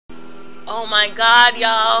Oh my god,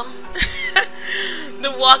 y'all.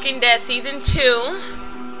 The Walking Dead Season 2.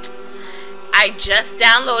 I just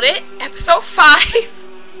downloaded episode 5.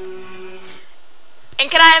 And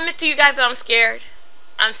can I admit to you guys that I'm scared?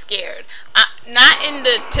 I'm scared. Not in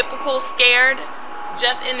the typical scared,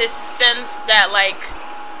 just in this sense that, like,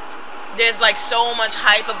 there's, like, so much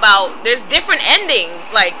hype about... There's different endings.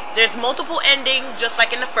 Like, there's multiple endings, just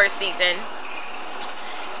like in the first season.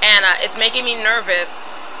 And it's making me nervous.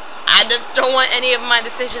 I just don't want any of my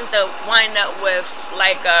decisions to wind up with,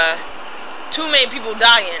 like, too many people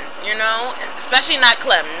dying, you know? Especially not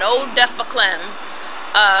Clem. No death for Clem.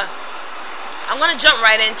 I'm gonna jump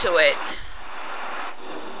right into it.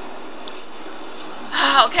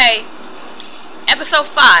 Okay. Episode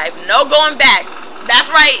 5. No going back. That's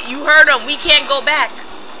right. You heard him. We can't go back.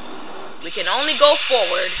 We can only go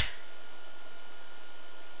forward.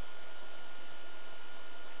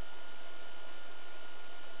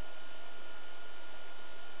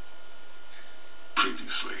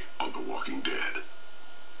 Previously on The Walking Dead.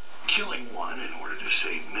 Killing one in order to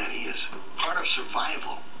save many is part of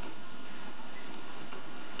survival.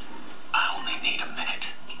 I only need a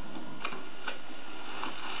minute.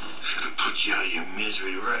 Should have put you out of your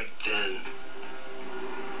misery right then.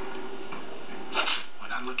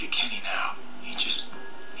 When I look at Kenny now, he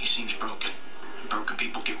seems broken. And broken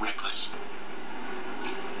people get reckless.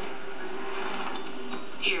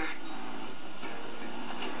 Here.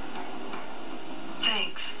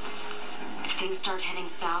 Thanks. If things start heading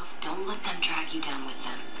south, don't let them drag you down with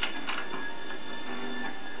them.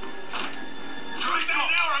 Drop that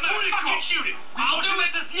now or not! Fucking shoot it! I'll do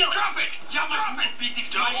it! Drop it! Drop it!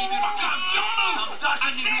 I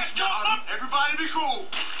said don't! Everybody be cool!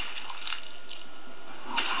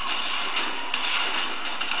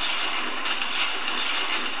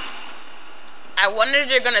 I wonder if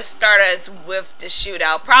they're gonna start us with the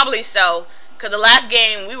shootout. Probably so, cause the last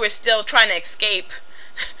game we were still trying to escape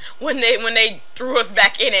when they threw us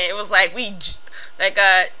back in it. It was like well,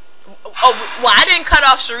 I didn't cut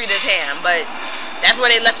off Sharita's hand, but that's where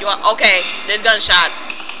they left you off. Okay, there's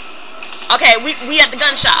gunshots. Okay, we at the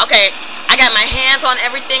gunshot. Okay, I got my hands on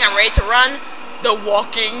everything. I'm ready to run. The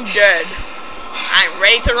Walking Dead. I'm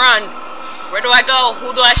ready to run. Where do I go?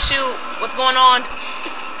 Who do I shoot? What's going on?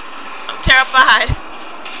 I'm terrified.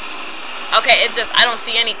 Okay, it's just, I don't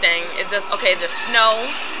see anything. It's just, okay, there's snow.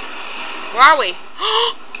 Where are we?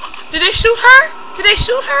 Did they shoot her? Did they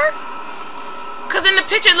shoot her? Because in the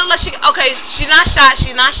picture it looked like she, okay, she's not shot.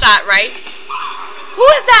 She's not shot, right? Who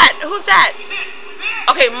is that? Who's that?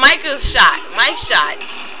 Okay, Mike is shot. Mike's shot.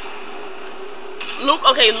 Luke,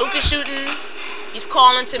 okay, Luke is shooting. He's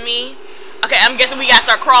calling to me. Okay, I'm guessing we gotta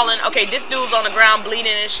start crawling. Okay, this dude's on the ground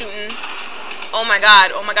bleeding and shooting. Oh my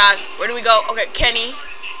god, oh my god. Where do we go? Okay, Kenny.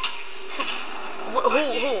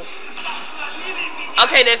 Who?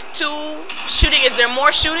 Okay, there's 2 shooting. Is there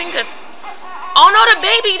more shooting? Cause, oh no, the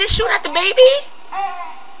baby. They're shooting at the baby?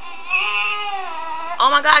 Oh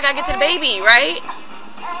my god, I gotta get to the baby, right?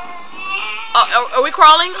 Oh, are we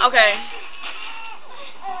crawling? Okay.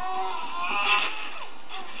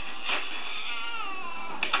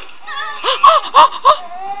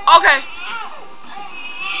 Okay.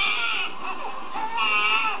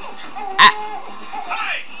 Hey!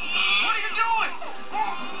 What are you doing?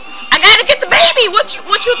 I gotta get the baby. What you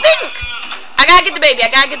think? I gotta get the baby. I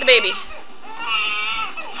gotta get the baby.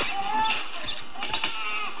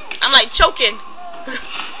 I'm like choking.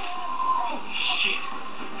 Holy shit.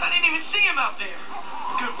 I didn't even see him out there.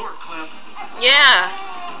 Good work, Clem. Yeah.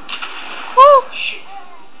 Woo. Shit.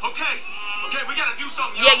 Okay, we gotta do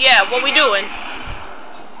something. Yeah, what we doing?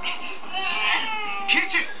 Can't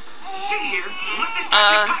just sit here and let this guy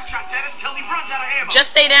take pot shots at us till he runs out of ammo.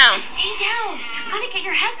 Just stay down. Stay down. You're gonna get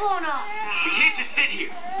your head blown off. We can't just sit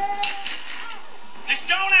here. This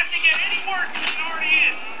don't have to get any worse than it already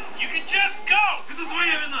is. You can just go.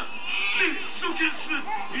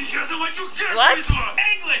 What?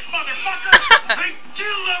 English, motherfucker. I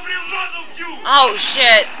kill every one of you. Oh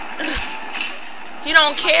shit. He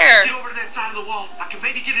don't care. Get over to that side of the wall. I can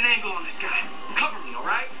maybe get an angle on this guy. Cover me, all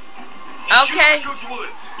right? Okay. Shoot towards the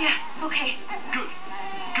woods. Yeah, okay. Good.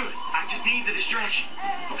 I just need the distraction.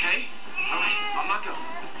 Okay? All right, on my go.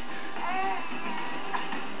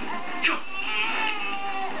 Go.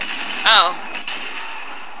 Oh.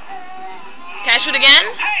 Can I shoot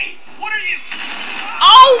again? Hey, what are you?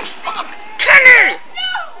 Oh fuck, Kenny! No!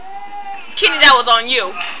 Kenny, that was on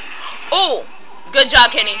you. Oh, good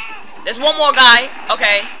job, Kenny. There's one more guy.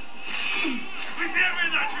 Okay.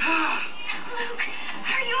 Luke,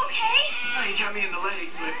 are you okay? He got me in the leg,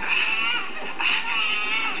 but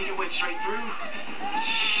I think it went straight through.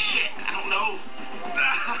 Shit, I don't know.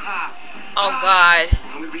 Oh God.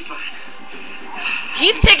 I'm gonna be fine.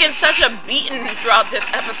 He's taking such a beating throughout this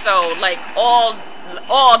episode, like all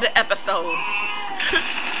the episodes.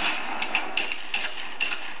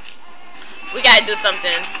 We gotta do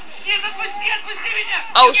something.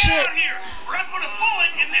 Oh shit. Or I put a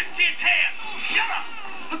bullet in this kid's hand. Shut up.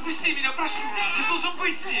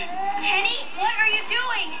 Kenny, what are you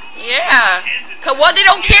doing? Yeah. Cause what, they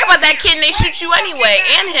don't care about that kid and they shoot you anyway,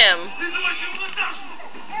 and him.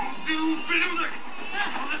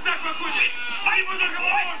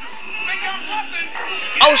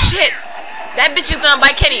 Oh shit. That bitch is gonna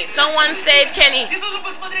bite Kenny. Someone save Kenny.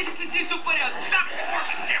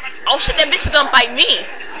 Oh shit, that bitch is gonna bite me.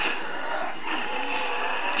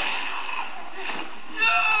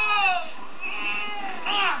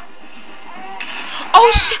 Oh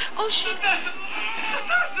shit, oh shit.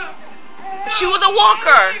 She was a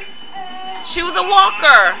walker. She was a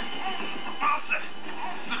walker.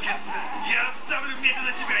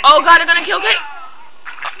 Oh God, they're gonna kill Kenny.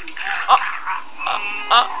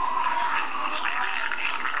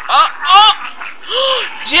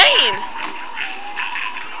 Jane.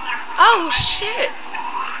 Oh shit.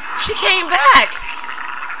 She came back.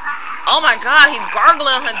 Oh my God, he's gargling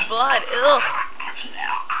on his blood. Ugh.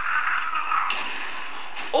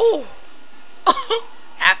 Oh.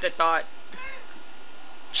 Afterthought.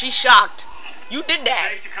 She's shocked. You did that.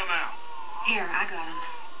 Safe to come out. Here, I got him.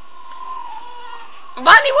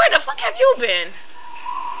 Bonnie, where the fuck have you been?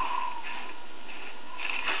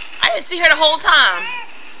 I didn't see her the whole time.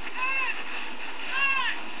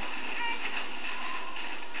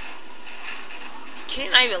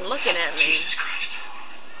 Kenny's not even looking at me. Jesus Christ.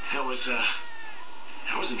 That was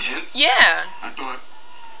intense. Yeah. I thought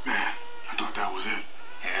that was it.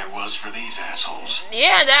 Yeah, it was for these assholes.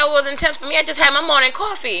 Yeah, that was intense for me. I just had my morning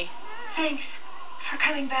coffee. Thanks for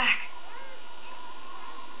coming back.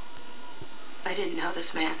 I didn't know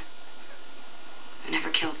this man. I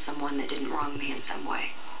never killed someone that didn't wrong me in some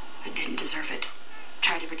way, that didn't deserve it.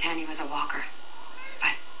 Tried to pretend he was a walker.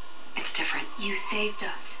 But it's different. You saved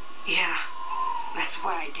us. Yeah, that's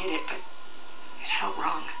why I did it, but it felt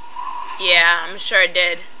wrong. Yeah, I'm sure it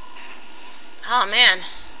did. Oh, man.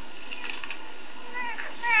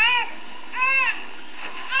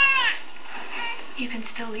 You can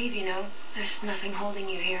still leave, you know. There's nothing holding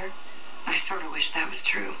you here. I sort of wish that was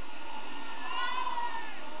true.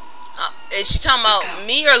 Is she talking about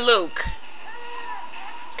me or Luke?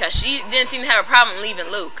 Because she didn't seem to have a problem leaving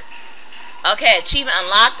Luke. Okay, achievement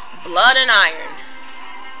unlocked. Blood and iron.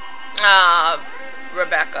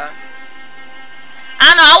 Rebecca. I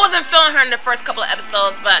don't know, I wasn't feeling her in the first couple of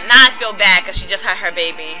episodes, but now I feel bad because she just had her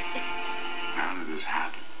baby. How did this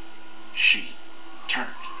happen? She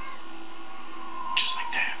turned. Just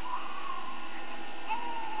like that.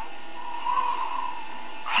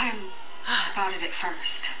 Clem spotted it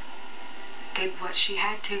first. Did what she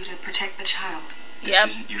had to protect the child. Yep.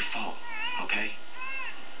 This isn't your fault, okay?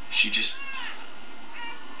 She just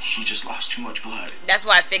lost too much blood. That's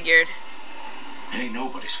what I figured. It ain't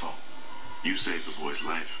nobody's fault. You saved the boy's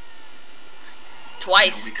life.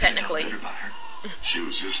 Twice, We could've technically. known better about her. She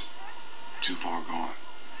was just too far gone.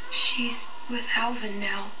 She's with Alvin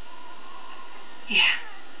now. Yeah,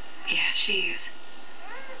 she is.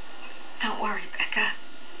 Don't worry, Becca.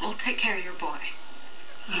 We'll take care of your boy.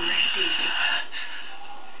 You rest easy.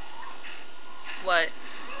 What?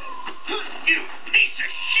 You piece of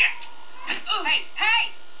shit!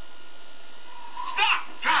 Hey! Stop!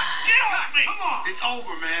 Get off me! Come on! It's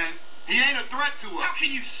over, man. He ain't a threat to us. How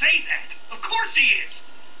can you say that? Of course he is.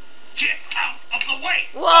 Get out of the way.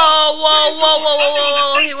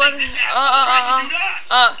 Whoa. He wasn't.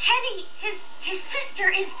 Kenny, his sister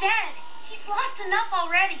is dead. He's lost enough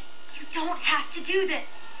already. You don't have to do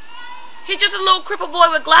this. He's just a little crippled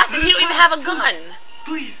boy with glasses. He don't even have a gun.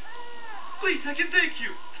 Please, I can take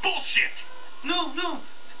you. Bullshit! No,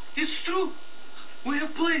 it's true. We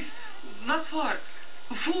have place, not far.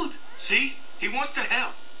 Food. See? He wants to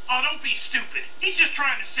help. Oh, don't be stupid. He's just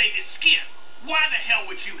trying to save his skin. Why the hell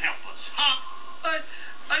would you help us, huh? I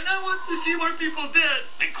don't want to see more people dead.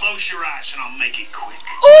 Then close your eyes and I'll make it quick.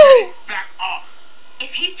 Ooh! Back off.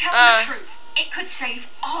 If he's telling the truth, it could save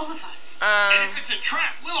all of us. And if it's a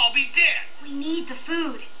trap, we'll all be dead. We need the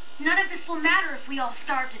food. None of this will matter if we all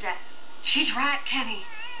starve to death. She's right, Kenny.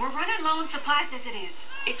 We're running low on supplies as it is.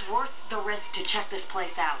 It's worth the risk to check this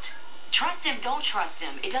place out. Trust him, don't trust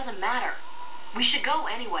him. It doesn't matter. We should go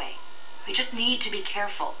anyway. We just need to be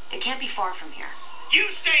careful. It can't be far from here.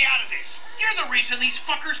 You stay out of this. You're the reason these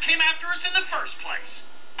fuckers came after us in the first place.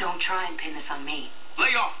 Don't try and pin this on me.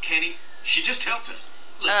 Lay off, Kenny. She just helped us.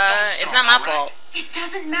 Look, It's not my fault. It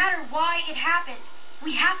doesn't matter why it happened.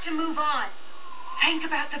 We have to move on. Think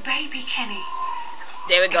about the baby, Kenny.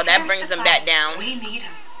 There we go. That brings them that down. We need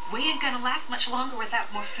him. We ain't gonna last much longer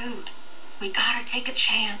without more food. We gotta take a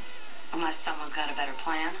chance. Unless someone's got a better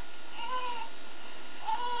plan.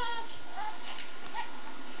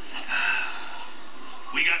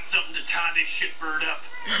 We got something to tie this shitbird up.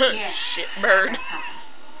 Yeah. Shitbird.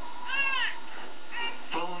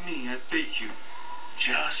 Follow me, I take you.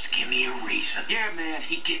 Just give me a reason. Yeah, man,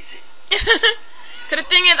 he gets it. Cause the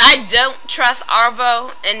thing is, I don't trust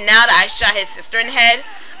Arvo, and now that I shot his sister in the head,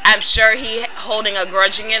 I'm sure he holding a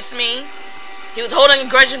grudge against me. He was holding a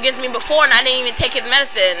grudge against me before, and I didn't even take his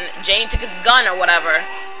medicine. Jane took his gun or whatever.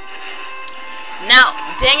 Now,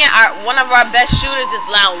 dang it, one of our best shooters is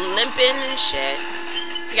now limping and shit.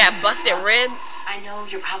 He got busted ribs. I know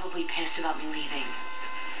you're probably pissed about me leaving.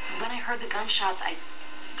 When I heard the gunshots, I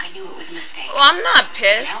knew it was a mistake. Well, I'm not It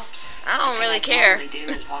pissed. helps. I don't really The thing care. I normally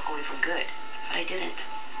do is walk away for good, but I didn't.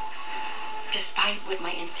 Despite what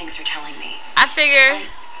my instincts are telling me. I figure.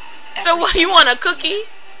 So what? You want a cookie?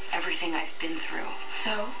 Everything I've been through.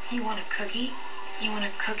 So, you want a cookie? You want a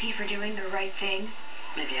cookie for doing the right thing?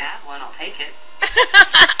 If you have one, I'll take it.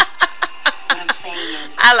 What I'm saying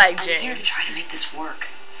is, I like I'm Jane. here to try to make this work.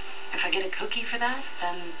 If I get a cookie for that,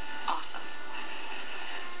 then awesome.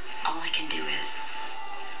 All I can do is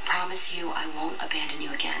promise you I won't abandon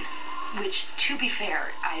you again. Which, to be fair,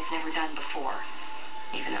 I've never done before.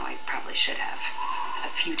 Even though I probably should have. A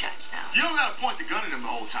few times now. You don't gotta point the gun at him the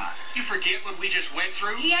whole time. You forget what we just went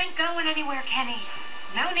through? He ain't going anywhere, Kenny.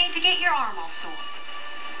 No need to get your arm all sore.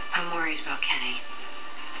 I'm worried about Kenny.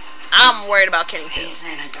 I'm worried about Kenny too. He's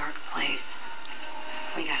in a dark place.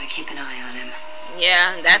 We gotta keep an eye on him.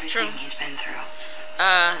 Yeah, that's true. Everything he's been through.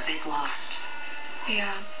 He's lost.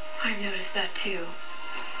 Yeah, I've noticed that too.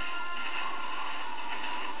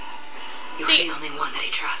 You're See- the only one that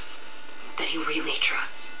he trusts. That he really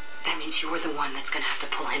trusts. That means you're the one that's gonna have to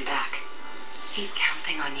pull him back. He's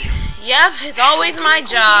counting on you. Yep, it's always We're my gonna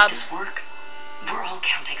job. Make this work. We're all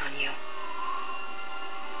counting on you.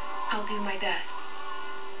 I'll do my best.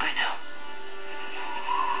 I know.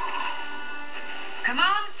 Come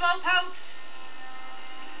on, slowpokes.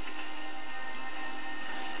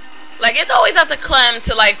 Like, it's always up to Clem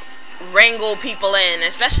to, like, wrangle people in,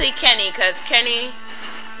 especially Kenny, because Kenny,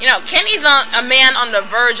 you know, Kenny's a man on the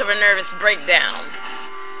verge of a nervous breakdown,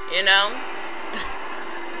 you know?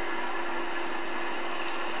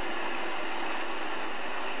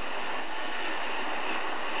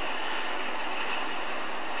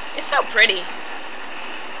 It's so pretty.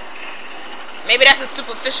 Maybe that's a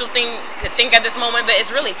superficial thing to think at this moment, but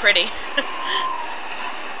it's really pretty.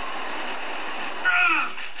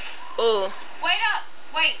 Ooh. Wait up.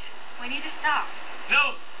 Wait. We need to stop.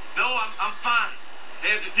 No, I'm fine.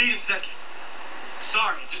 Hey, I just need a second.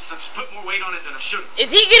 Sorry, I just put more weight on it than I should.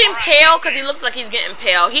 Is he getting pale? Because he looks like he's getting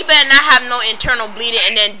pale. He better not have no internal bleeding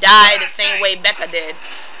and then die the same way Becca did.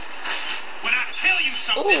 When I tell you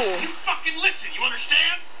something, Ooh. you fucking listen, you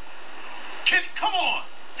understand? Kid, come on.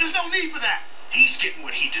 There's no need for that. He's getting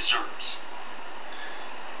what he deserves.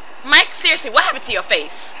 Mike, seriously, what happened to your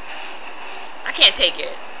face? I can't take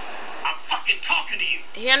it. I'm fucking talking to you.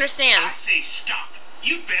 He I understands. say stop.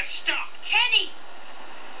 You best stop. Kenny!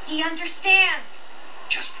 He understands.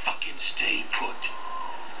 Just fucking stay put.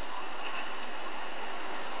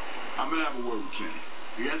 I'm gonna have a word with Kenny.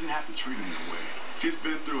 He doesn't have to treat him that way. Kid's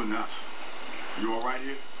been through enough. You all right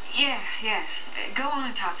here? Yeah. Go on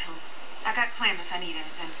and talk to him. I got Clem if I need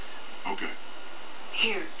anything. Okay.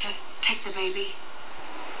 Here, just take the baby.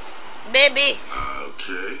 Baby.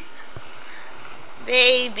 Okay.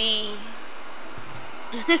 Baby.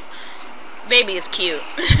 Baby is cute.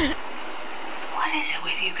 What is it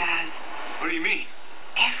with you guys? What do you mean?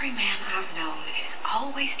 Every man I've known is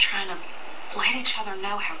always trying to let each other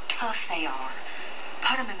know how tough they are.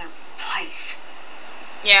 Put them in their place.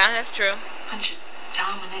 Yeah, that's true. Bunch of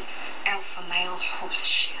dominant alpha male horse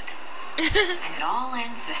shit. And it all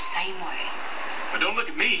ends the same way. But don't look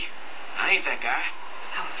at me. I ain't that guy.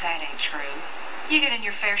 Oh, that ain't true. You get in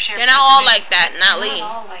your fair share. They're of not all pessimists. like that, not Lee.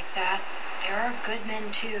 Not all like that. There are good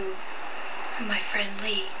men too. My friend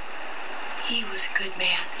Lee. He was a good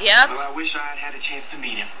man. Yep. Well, I wish I had had a chance to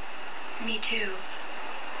meet him. Me too.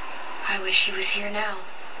 I wish he was here now.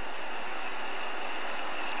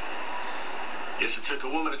 Guess it took a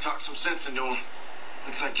woman to talk some sense into him.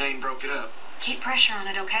 Looks like Jane broke it up. Keep pressure on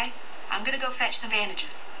it, okay? I'm gonna go fetch some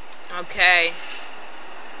bandages. Okay.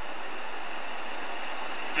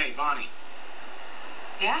 Hey, Bonnie.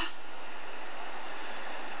 Yeah?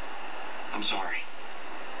 I'm sorry.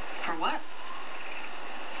 For what?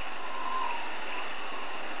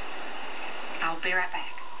 I'll be right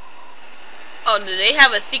back. Oh, do they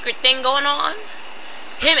have a secret thing going on?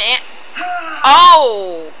 Him and...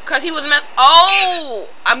 Oh! Because he was... Oh!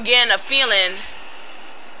 I'm getting a feeling.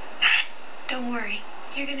 Don't worry.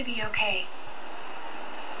 You're gonna be okay.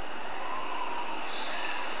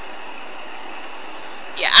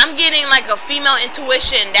 Yeah, I'm getting like a female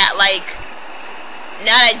intuition that like,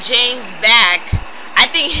 now that Jane's back, I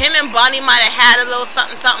think him and Bonnie might have had a little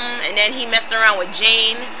something something, and then he messed around with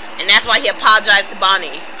Jane, and that's why he apologized to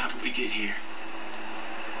Bonnie. How did we get here?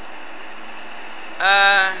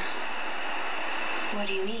 What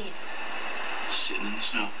do you mean? Sitting in the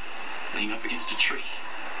snow, leaning up against a tree,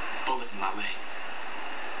 bullet in my leg.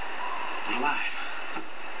 But alive.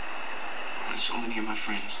 When so many of my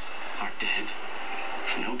friends are dead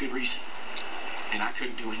for no good reason, and I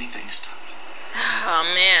couldn't do anything to stop it. Oh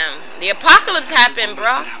man, the apocalypse happened, bro.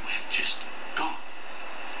 Set out with just gone.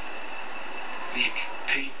 Nick,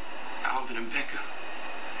 Pete, Alvin, and Becca,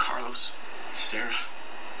 Carlos, Sarah.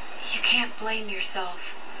 You can't blame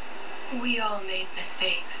yourself. We all made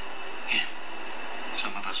mistakes. Yeah,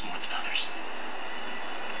 some of us more than others.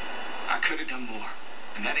 I could have done more,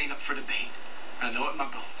 and that ain't up for debate. I know it in my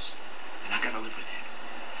bones, and I gotta live with it.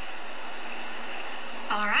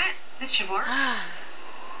 All right, this should work.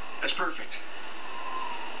 That's perfect.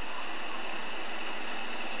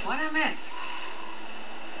 What'd I miss?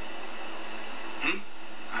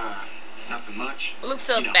 Nothing much. Luke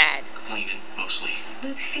feels You know, bad. Complaining, mostly.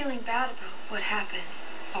 Luke's feeling bad about what happened.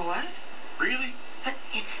 What? Really? But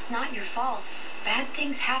it's not your fault. Bad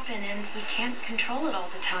things happen and we can't control it all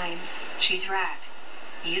the time. She's right.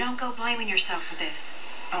 You don't go blaming yourself for this.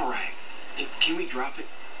 All right. Can we drop it?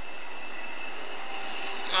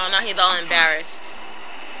 Oh, now he's all embarrassed.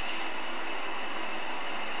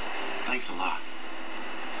 Thanks a lot.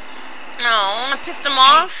 No, I pissed him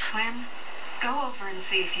off. Hey, Clem, go over and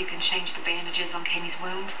see if you can change the bandages on Kenny's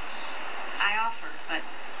wound. I offered, but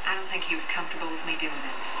I don't think he was comfortable with me doing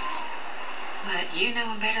it. But you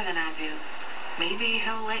know him better than I do. Maybe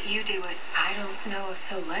he'll let you do it. I don't know if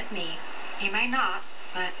he'll let me. He may not,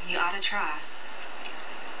 but you ought to try.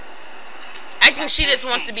 I think she just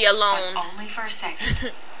wants to be alone. But only for a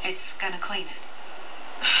second. It's gonna clean it.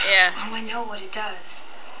 Yeah. Oh, I know what it does.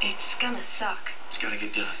 It's gonna suck. It's gotta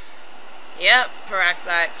get done. Yep,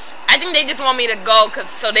 peroxide. I think they just want me to go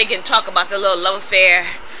so they can talk about the little love affair.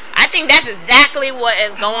 I think that's exactly what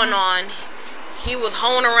is going on. He was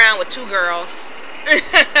hoeing around with two girls.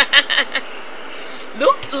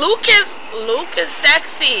 Luke is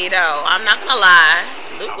sexy though. I'm not gonna lie.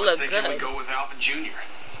 Luke looks good. I was thinking we'd go with Alvin Jr.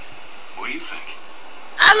 What do you think?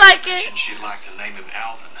 I like it. She'd like to name him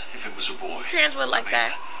Alvin if it was a boy. Parents would like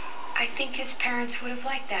that. I think his parents would have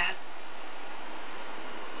liked that.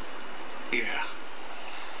 Yeah,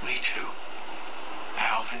 me too.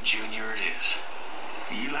 Alvin Jr. it is.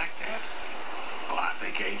 You like that? Well, I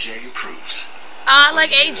think AJ approves. I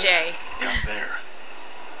like AJ. Got there.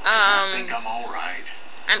 I think I'm all right.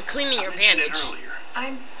 I'm cleaning your bandage. Earlier.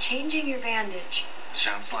 I'm changing your bandage.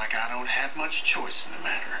 Sounds like I don't have much choice in the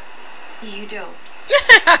matter. You don't.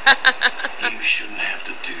 You shouldn't have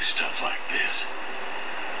to do stuff like this.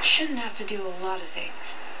 Shouldn't have to do a lot of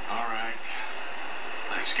things. All right.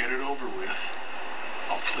 Let's get it over with.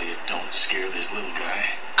 Hopefully it don't scare this little guy.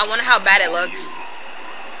 I wonder how bad it looks.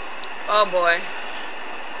 Oh boy.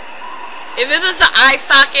 If this is an eye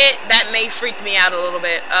socket, that may freak me out a little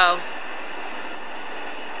bit. Oh.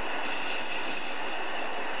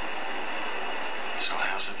 So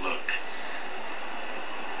how's it look?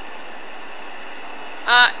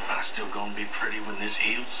 I'm still gonna be pretty when this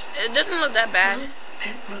heals? It doesn't look that bad. Well,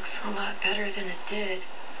 it looks a lot better than it did.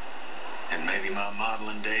 And maybe my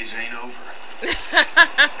modeling days ain't over.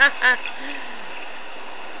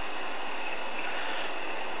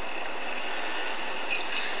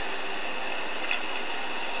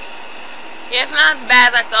 Yeah, it's not as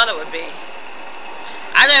bad as I thought it would be.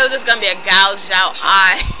 I thought it was just gonna be a gouged out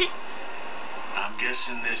eye. I'm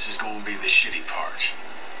guessing this is gonna be the shitty part.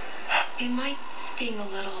 It might sting a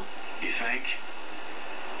little. You think?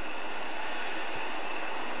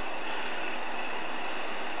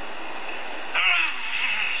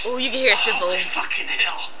 Ooh, you can hear a sizzle. Holy fucking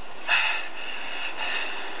hell.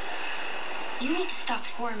 You need to stop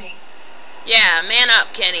squirming. Yeah, man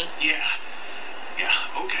up, Kenny. Yeah,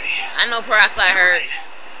 okay. I know peroxide hurt. Right.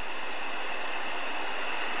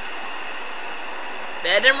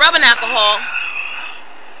 Better than rubbing alcohol.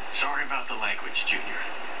 Sorry about the language, Junior.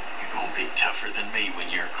 You're gonna be tougher than me when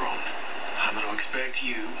you're grown. I'm gonna expect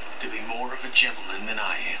you to be more of a gentleman than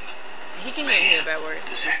I am. He can hear bad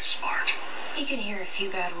words. Is that smart? You can hear a few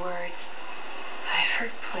bad words. I've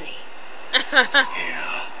heard plenty.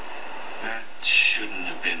 Yeah, that shouldn't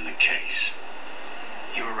have been the case.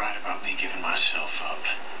 You were right about me giving myself up.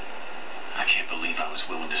 I can't believe I was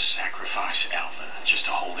willing to sacrifice Alvin just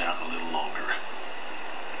to hold out a little longer.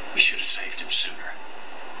 We should have saved him sooner.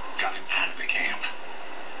 Got him out of the camp.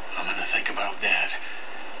 I'm gonna think about that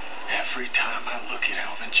every time I look at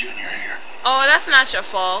Alvin Jr. here. Oh, that's not your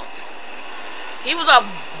fault. He was all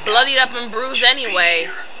bloodied up and bruised anyway.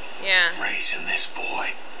 Yeah. Raising this boy.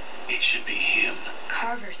 It should be him.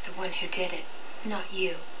 Carver's the one who did it, not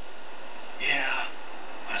you. Yeah,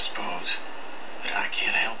 I suppose. But I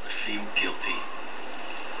can't help but feel guilty.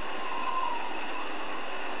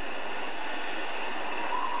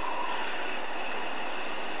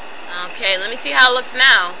 Okay, let me see how it looks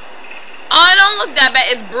now. Oh, it don't look that bad.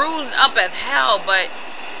 It's bruised up as hell, but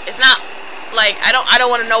it's not like I don't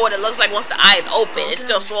want to know what it looks like once the eye is open. It's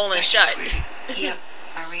still swollen shut. Yep.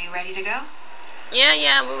 Are we ready to go?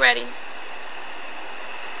 Yeah, we're ready.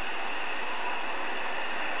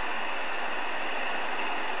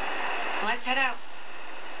 Let's head out.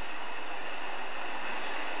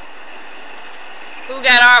 Who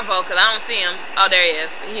got our vote? Because I don't see him. Oh, there he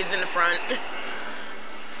is. He's in the front.